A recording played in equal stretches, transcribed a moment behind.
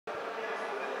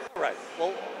Right.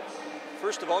 Well,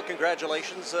 first of all,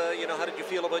 congratulations. How did you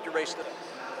feel about your race today?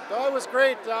 No, it was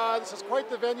great. This is quite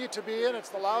the venue to be in. It's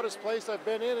the loudest place I've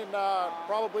been in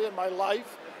probably in my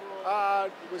life.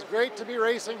 It was great to be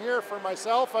racing here for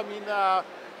myself. I mean,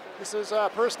 this is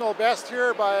a personal best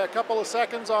here by a couple of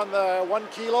seconds on the 1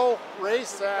 kilo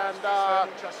race, and I'm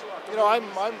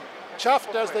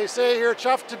chuffed, as they say here,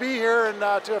 chuffed to be here and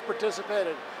to have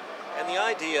participated. And the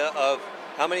idea of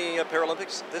how many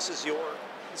Paralympics? This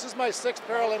is my 6th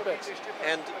Paralympics.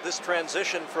 And this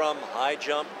transition from high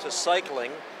jump to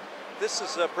cycling, this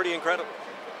is pretty incredible.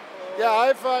 Yeah,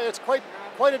 it's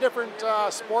quite a different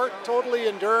sport, totally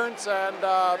endurance, and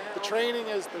the training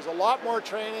there's a lot more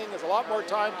training, there's a lot more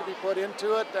time to be put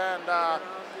into it, and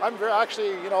I'm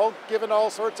actually, given all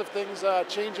sorts of things,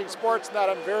 changing sports, and that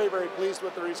I'm very, very pleased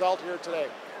with the result here today.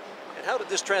 And how did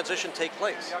this transition take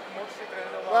place?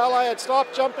 Well, I had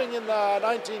stopped jumping in the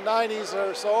 1990s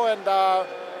or so, and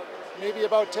maybe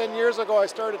about 10 years ago I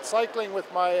started cycling with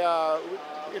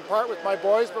in part with my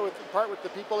boys, but in part with the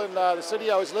people in the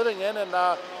city I was living in, and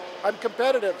I'm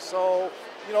competitive, so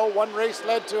one race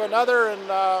led to another,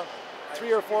 and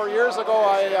 3 or 4 years ago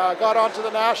I got onto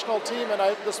the national team,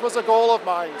 and this was a goal of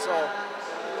mine. So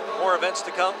more events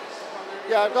to come?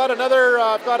 Yeah, I've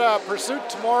got a pursuit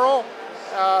tomorrow,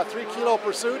 3 kilo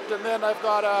pursuit, and then I've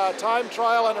got a time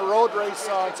trial and a road race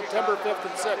on September 5th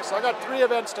and 6th. So I got 3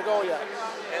 events to go yet.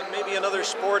 And maybe another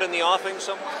sport in the offing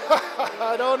somewhere?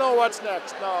 I don't know what's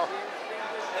next, no.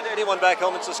 And anyone back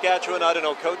home in Saskatchewan, I don't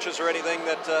know, coaches or anything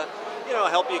that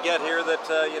help you get here, that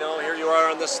here you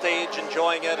are on the stage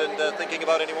enjoying it, and thinking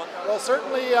about anyone? Well,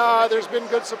 certainly there's been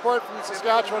good support from the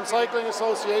Saskatchewan Cycling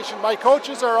Association. My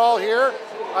coaches are all here.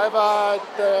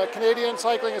 The Canadian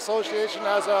Cycling Association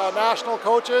has national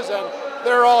coaches, and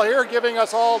they're all here giving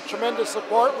us all tremendous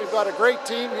support. We've got a great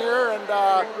team here, and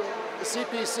the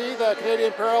CPC, the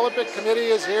Canadian Paralympic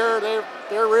Committee, is here.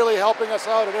 They're really helping us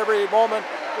out at every moment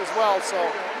as well. So,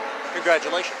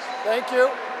 congratulations. Thank you.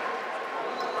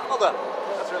 Well done.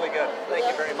 That's really good. Thank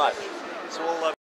you very much. So we'll